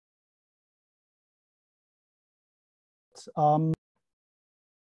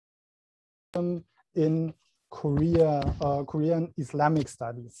in Korean Islamic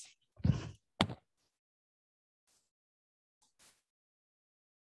studies.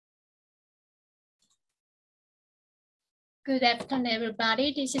 Good afternoon,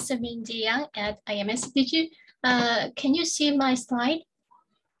 everybody. This is Minji at IMS. Can you see my slide?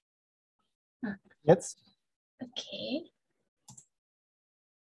 Yes. Okay.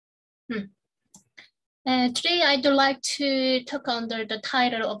 Today, I'd like to talk under the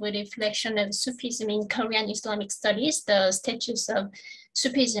title of a reflection of Sufism in Korean Islamic studies, the status of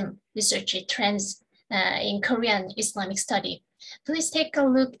Sufism research trends in Korean Islamic study. Please take a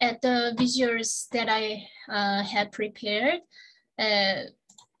look at the visuals that I have prepared. Let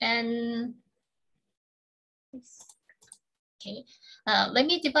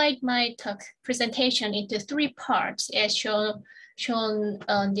me divide my talk presentation into 3 parts as shown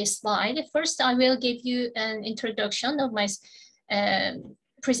on this slide. First, I will give you an introduction of my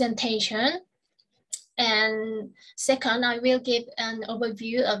presentation. And second, I will give an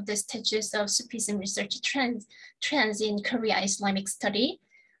overview of the status of Sufism research trends in Korea Islamic study.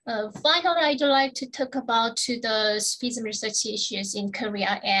 Finally, I'd like to talk about the Sufism research issues in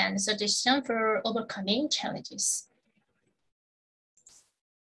Korea and suggestions for overcoming challenges.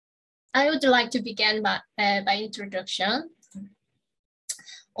 I would like to begin by introduction.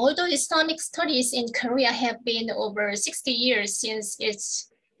 Although Islamic studies in Korea have been over 60 years since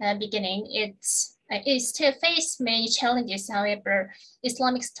its beginning, it still faces many challenges. However,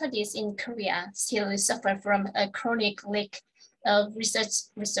 Islamic studies in Korea still suffer from a chronic lack of research,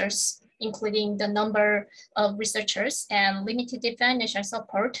 including the number of researchers and limited financial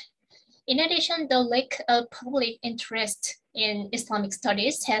support. In addition, the lack of public interest in Islamic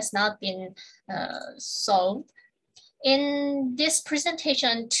studies has not been solved. In this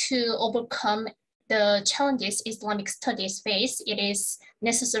presentation, to overcome the challenges Islamic studies face, it is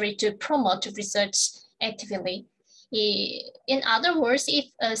necessary to promote research actively. In other words, if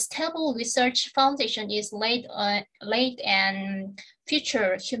a stable research foundation is laid and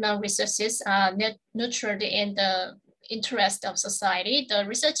future human resources are nurtured in the interest of society, the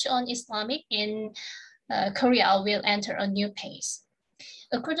research on Islamic in Korea will enter a new phase.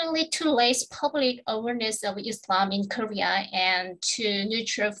 Accordingly, to raise public awareness of Islam in Korea and to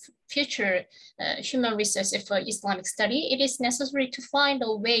nurture future human resources for Islamic study, it is necessary to find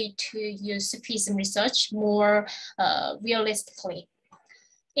a way to use Sufism research more realistically.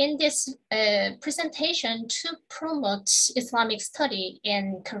 In this presentation, to promote Islamic study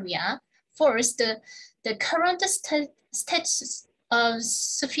in Korea, first, the current status of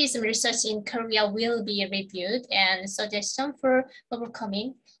Sufism research in Korea will be reviewed and suggestions for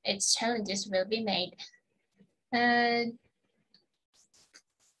overcoming its challenges will be made.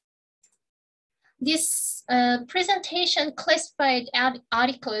 This presentation classified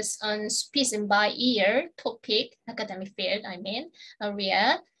articles on Sufism by year, topic, academic field,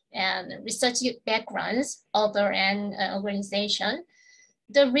 area, and research backgrounds, author, and organization.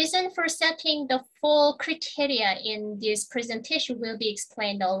 The reason for setting the 4 criteria in this presentation will be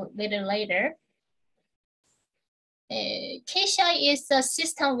explained a little later. KCI is a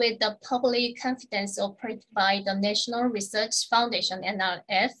system with the public confidence operated by the National Research Foundation,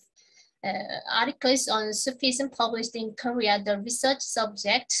 NRF. Articles on Sufism published in Korea, the research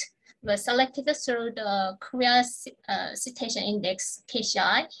subject was selected through the Korea Citation Index,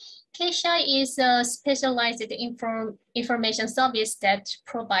 KCI. KCI is a specialized information service that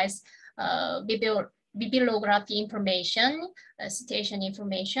provides bibliography information, citation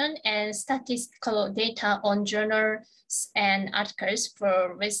information, and statistical data on journals and articles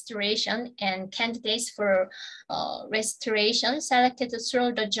for restoration and candidates for restoration selected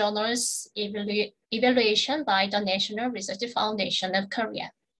through the journal's evaluation by the National Research Foundation of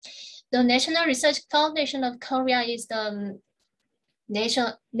Korea. The National Research Foundation of Korea is the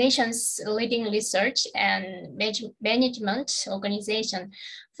nation's leading research and management organization.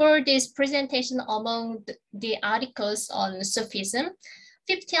 For this presentation, among the articles on Sufism,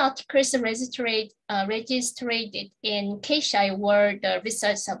 50 articles registered in KCI were the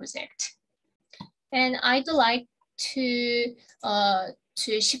research subject. And I'd like to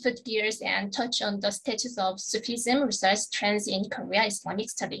shift gears and touch on the status of Sufism research trends in Korea Islamic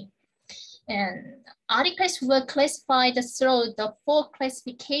study. And articles were classified through the 4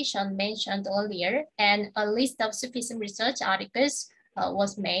 classifications mentioned earlier, and a list of Sufism research articles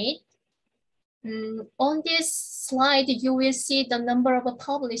was made. On this slide, you will see the number of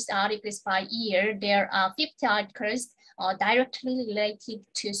published articles by year. There are 50 articles directly related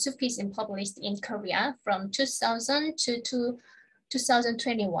to Sufism published in Korea from 2000 to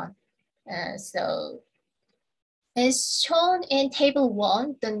 2021. So As shown in Table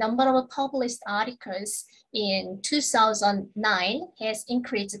 1, the number of published articles in 2009 has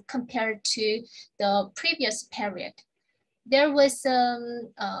increased compared to the previous period. There was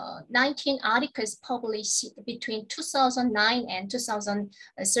 19 articles published between 2009 and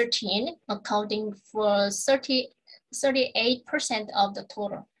 2013, accounting for 38% of the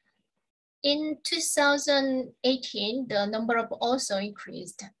total. In 2018, the number of also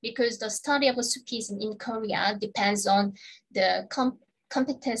increased because the study of Sufism in Korea depends on the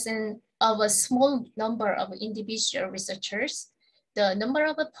competence of a small number of individual researchers. The number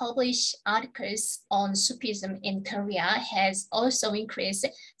of published articles on Sufism in Korea has also increased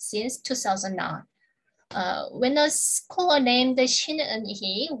since 2009. When a scholar named Shin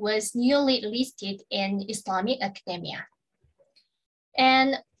Eun-hee was newly listed in Islamic academia.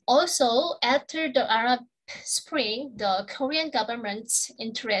 And also, after the Arab Spring, the Korean government's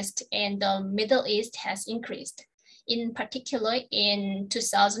interest in the Middle East has increased. In particular, in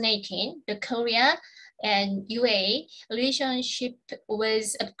 2018, the Korea and UAE relationship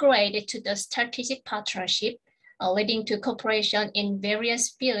was upgraded to the strategic partnership, leading to cooperation in various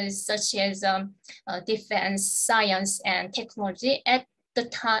fields such as defense, science, and technology. At the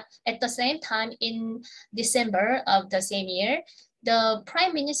same time, in December of the same year, the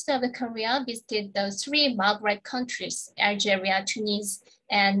Prime Minister of Korea visited the three Maghreb countries, Algeria, Tunis,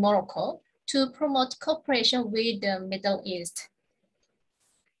 and Morocco, to promote cooperation with the Middle East.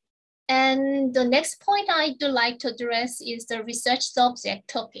 And the next point I'd like to address is the research subject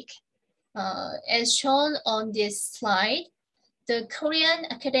topic. As shown on this slide, the Korean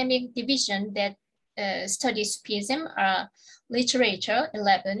academic division that studies Sufism are literature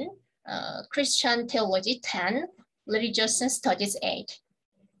 11, Christian theology 10, religious studies 8.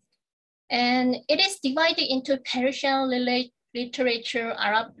 And it is divided into Persian literature,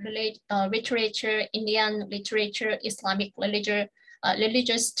 Arab literature, Indian literature, Islamic religious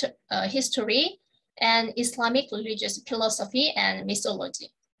history, and Islamic religious philosophy and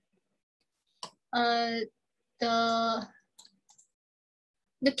mythology.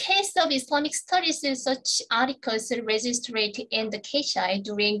 The case of Islamic studies in such articles registered in the KSI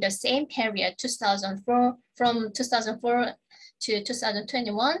during the same period, 2004, from 2004 to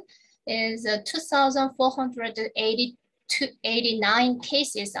 2021, is 2,489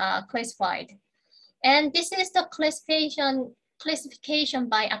 cases are classified. And this is the classification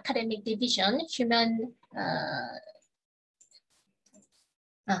by academic division,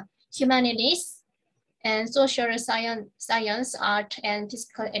 humanities, and social science, art, and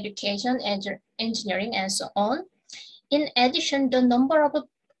physical education, engineering, and so on. In addition, the number of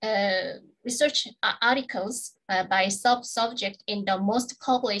research articles by sub-subject in the most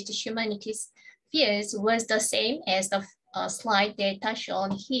published humanities fields was the same as the slide data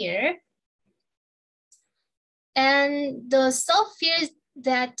shown here. And the sub-field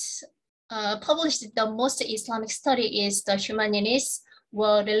that published the most Islamic study is the humanities,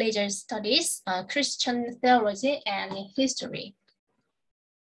 world religious studies, Christian theology, and history.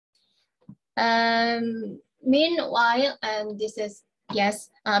 Meanwhile, and this is, yes,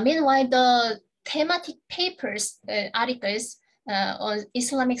 meanwhile, the thematic papers, articles on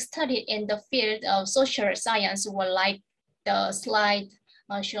Islamic study in the field of social science were like the slide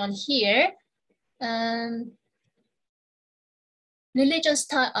shown here. Religion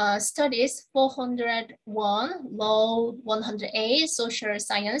studies 401, law 108, social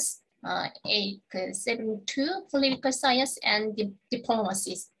science 872, political science and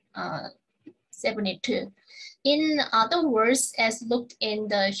diplomacy 72. In other words, as looked in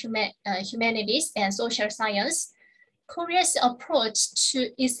the humanities and social science, Korea's approach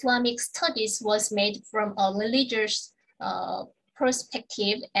to Islamic studies was made from a religious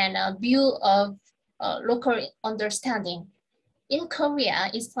perspective and a view of local understanding. In Korea,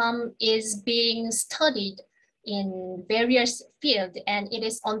 Islam is being studied in various fields, and it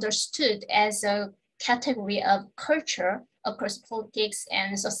is understood as a category of culture across politics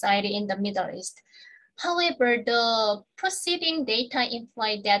and society in the Middle East. However, the preceding data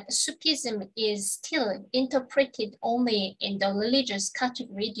imply that Sufism is still interpreted only in the religious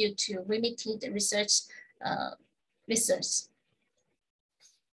category due to limited research.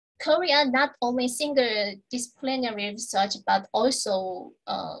 Korea, not only single-disciplinary research, but also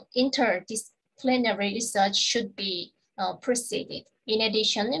interdisciplinary research should be proceeded. In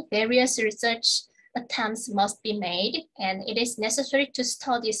addition, various research attempts must be made, and it is necessary to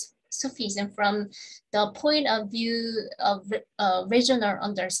study Sufism from the point of view of regional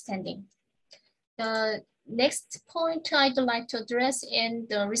understanding. The next point I'd like to address in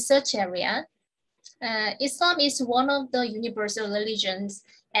the research area, Islam is one of the universal religions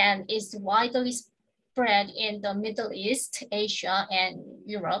and is widely spread in the Middle East, Asia, and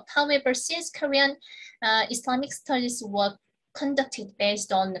Europe. However, since Korean Islamic studies were conducted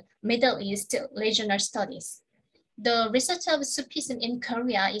based on Middle East regional studies, the research of Sufism in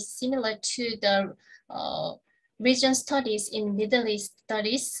Korea is similar to the region studies in Middle East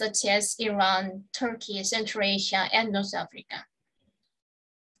studies, such as Iran, Turkey, Central Asia, and North Africa.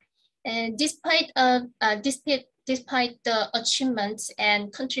 And despite the achievements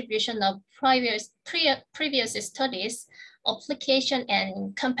and contribution of previous studies, application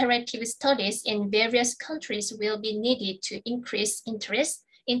and comparative studies in various countries will be needed to increase interest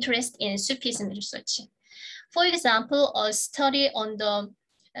in Sufism research. For example, a study on the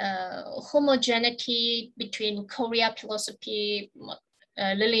homogeneity between Korea philosophy,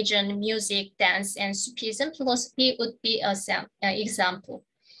 religion, music, dance, and Sufism philosophy would be an example.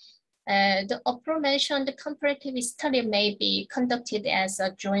 The aforementioned comparative study may be conducted as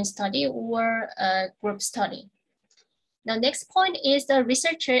a joint study or a group study. The next point is the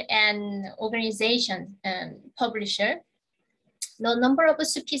researcher and organization publisher. The number of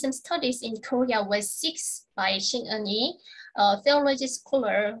Sufism studies in Korea was 6 by Shin Eun-hee, a theology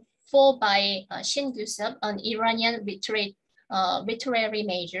scholar, 4 by Shin Gyu-sub, an Iranian literary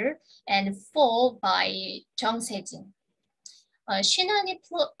major, and 4 by Jung Se-jin. Shin Eun-hee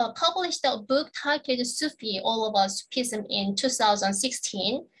published a book titled Sufi, All About Sufism in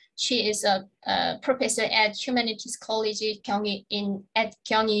 2016. She is a professor at Humanities College at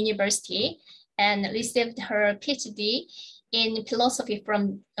Gyeonggi University and received her PhD in philosophy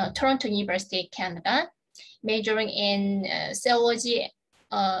from Toronto University, Canada, majoring in theology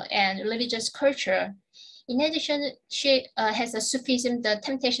and religious culture. In addition, she has a Sufism, The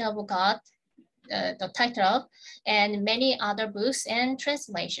Temptation of God, the title of, and many other books and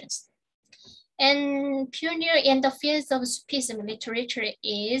translations. And pioneer in the fields of Sufism literature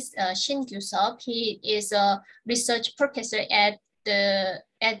is Shin Gyu-sub. He is a research professor at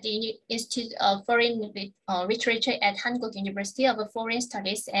the Institute of Foreign Literature at Hankuk University of Foreign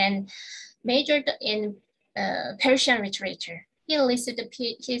Studies and majored in Persian literature. He received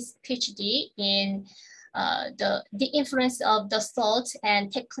his PhD in the influence of the thought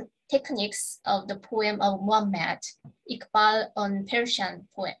and techniques of the poem of Muhammad Iqbal on Persian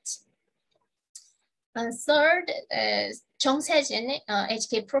poets. Third, Jung Se-jin,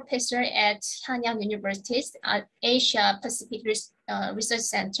 HK professor at Hanyang University's Asia Pacific Research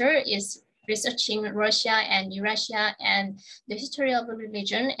Center, is researching Russia and Eurasia and the history of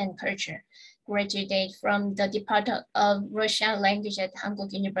religion and culture. Graduated from the Department of Russian Language at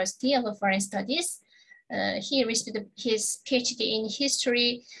Hankuk University of Foreign Studies. He received his PhD in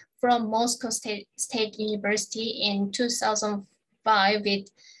history from Moscow State University in 2005 with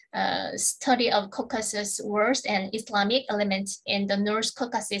study of Caucasus wars and Islamic elements in the North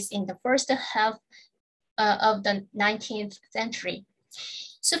Caucasus in the first half of the 19th century.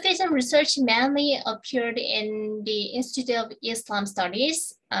 Sufism research mainly appeared in the Institute of Islam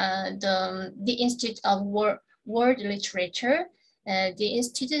Studies, the Institute of World Literature, the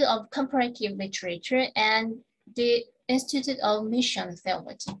Institute of Comparative Literature, and the Institute of Mission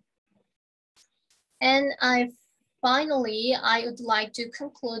Theology. And finally, I would like to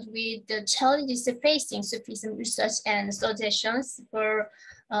conclude with the challenges facing Sufism research and suggestions for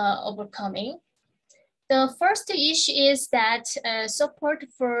overcoming. The first issue is that support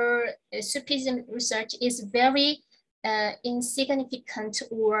for Sufism research is very insignificant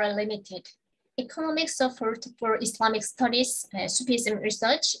or limited. Economic support for Islamic studies, Sufism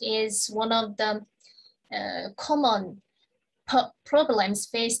research is one of the common problems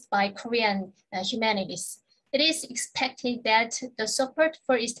faced by Korean humanities. It is expected that the support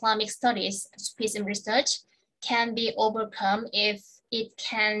for Islamic studies, Sufism research, can be overcome if it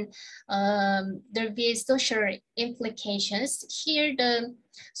can, there be social implications. Here, the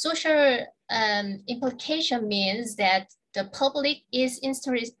social implication means that the public is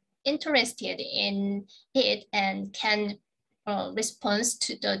interested in it and can respond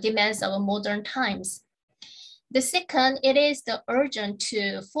to the demands of modern times. The second, it is the urgent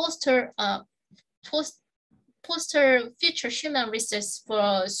to foster future human research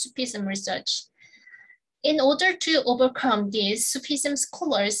for Sufism research. In order to overcome this, Sufism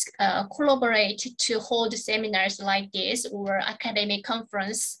scholars collaborate to hold seminars like this or academic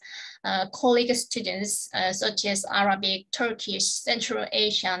conference, colleague students such as Arabic, Turkish, Central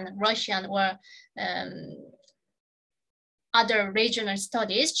Asian, Russian, or other regional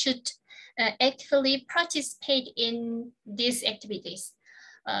studies should actively participate in these activities.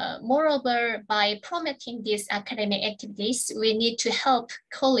 Moreover, by promoting these academic activities, we need to help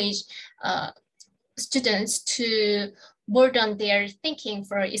college students to broaden their thinking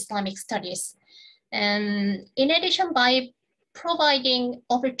for Islamic studies. And in addition, by providing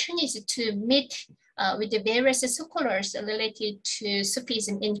opportunities to meet with the various scholars related to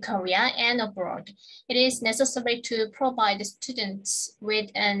Sufism in Korea and abroad, it is necessary to provide students with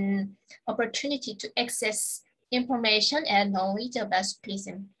an opportunity to access information and knowledge about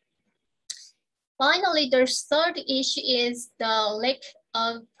Sufism. Finally, the third issue is the lack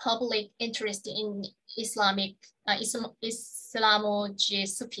of public interest in Islamology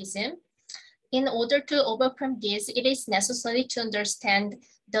Sufism. In order to overcome this, it is necessary to understand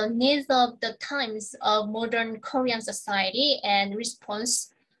the needs of the times of modern Korean society and respond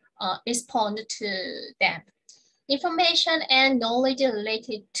to them. Information and knowledge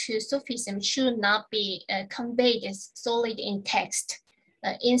related to Sufism should not be conveyed solely in text.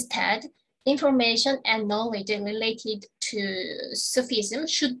 Instead, information and knowledge related to Sufism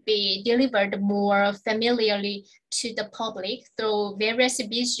should be delivered more familiarly to the public through various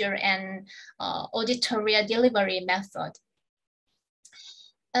visual and auditory delivery methods.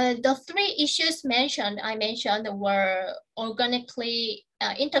 The three issues I mentioned were organically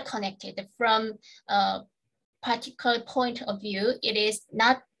interconnected. From a particular point of view, it is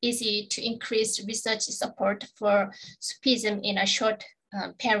not easy to increase research support for Sufism in a short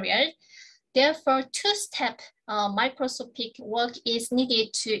period. Therefore, two-step microscopic work is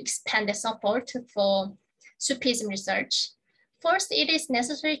needed to expand the support for Sufism research. First, it is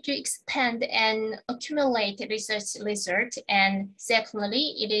necessary to expand and accumulate research results, and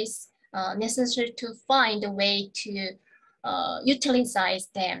secondly, it is necessary to find a way to utilize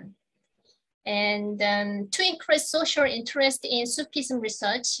them. And to increase social interest in Sufism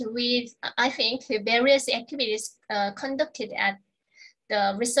research, I think various activities conducted at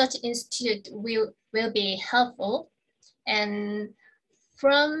the research institute will be helpful. And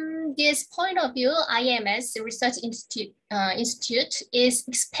from this point of view, IMS Research Institute is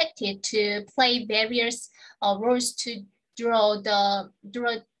expected to play various roles to draw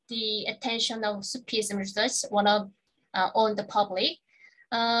the attention of Sufism research on the public.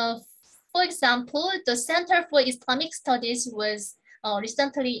 For example, the Center for Islamic Studies was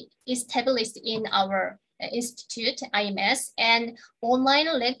recently established in our institute, IMS, and online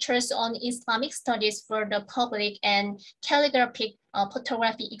lectures on Islamic studies for the public and calligraphic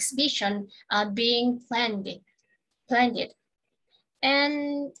photography exhibition are being planned.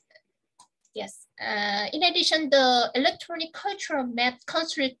 And yes, in addition, the electronic cultural map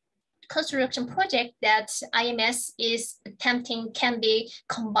construction project that IMS is attempting can be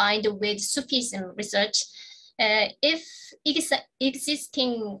combined with Sufism research. If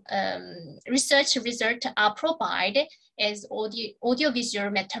existing research results are provided as audiovisual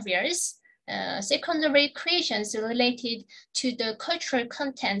materials, secondary creations related to the cultural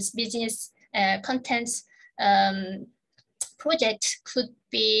contents, business contents project could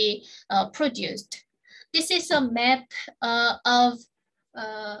be produced. This is a map of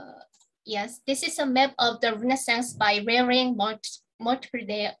this is a map of the Renaissance by varying multiple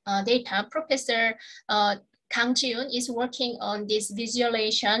data. Professor Kang Ji-yoon is working on this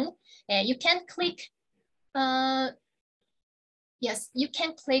visualization. You can click, you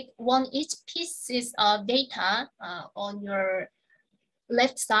can click on each pieces of data on your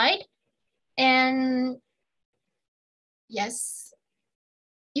left side. And yes,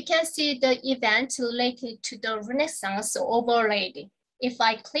 you can see the event related to the Renaissance overlaid. If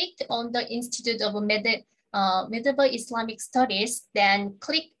I clicked on the Institute of Medieval Islamic Studies, then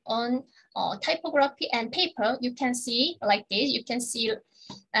click on typography and paper, you can see like this. You can see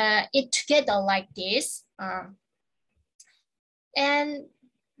it together like this. And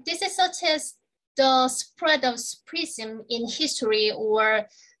this is such as the spread of Sufism in history, or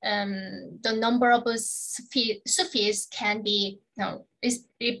the number of Sufis can be is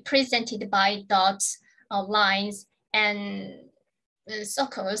represented by dots, lines, and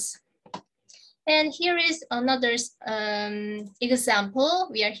circles. And here is another example.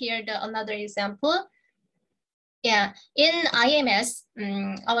 We are here another example. Yeah, in IMS,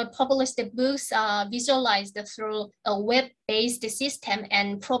 our published books are visualized through a web-based system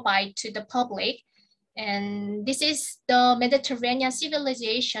and provide to the public. And this is the Mediterranean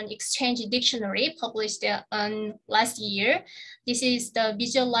Civilization Exchange Dictionary published last year. This is the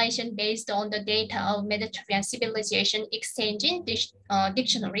visualization based on the data of Mediterranean Civilization Exchange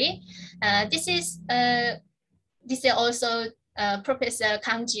Dictionary. This is also Professor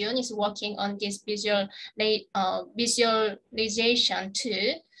Kang Ji-yoon is working on this visualization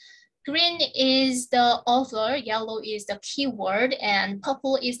too. Green is the author, yellow is the keyword, and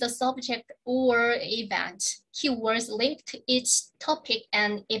purple is the subject or event. Keywords link to each topic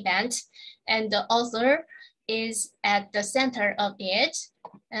and event, and the author is at the center of it.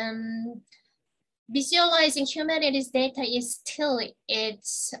 visualizing humanities data is still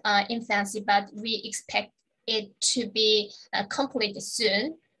its infancy, but we expect it to be complete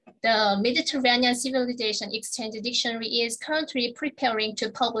soon. The Mediterranean Civilization Exchange Dictionary is currently preparing to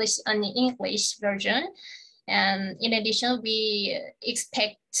publish an English version. And in addition, we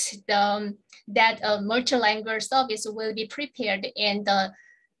expect that a multilingual service will be prepared in the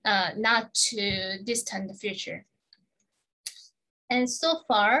not too distant future. And so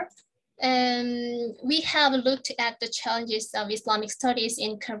far, we have looked at the challenges of Islamic studies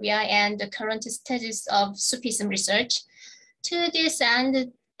in Korea and the current status of Sufism research. To this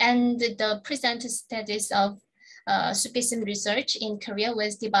end, and the present status of Sufism research in Korea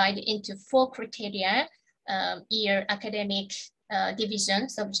was divided into 4 criteria: year, academic, division,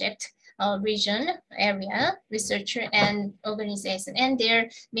 subject, region, area, researcher, and organization, and their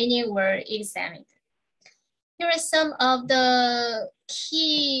meaning were examined. Here are some of the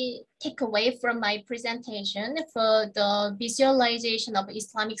key takeaway from my presentation for the visualization of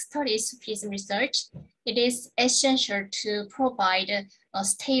Islamic studies Sufism research. It is essential to provide a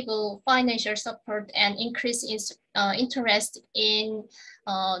stable financial support and increase interest in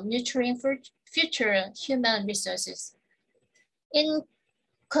nurturing future human resources. In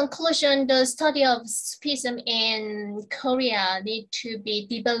conclusion, the study of Sufism in Korea need to be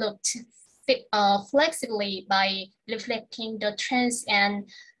developed flexibly by reflecting the trends and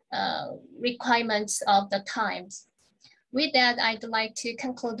requirements of the times. With that, I'd like to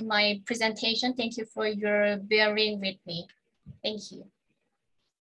conclude my presentation. Thank you for your bearing with me. Thank you.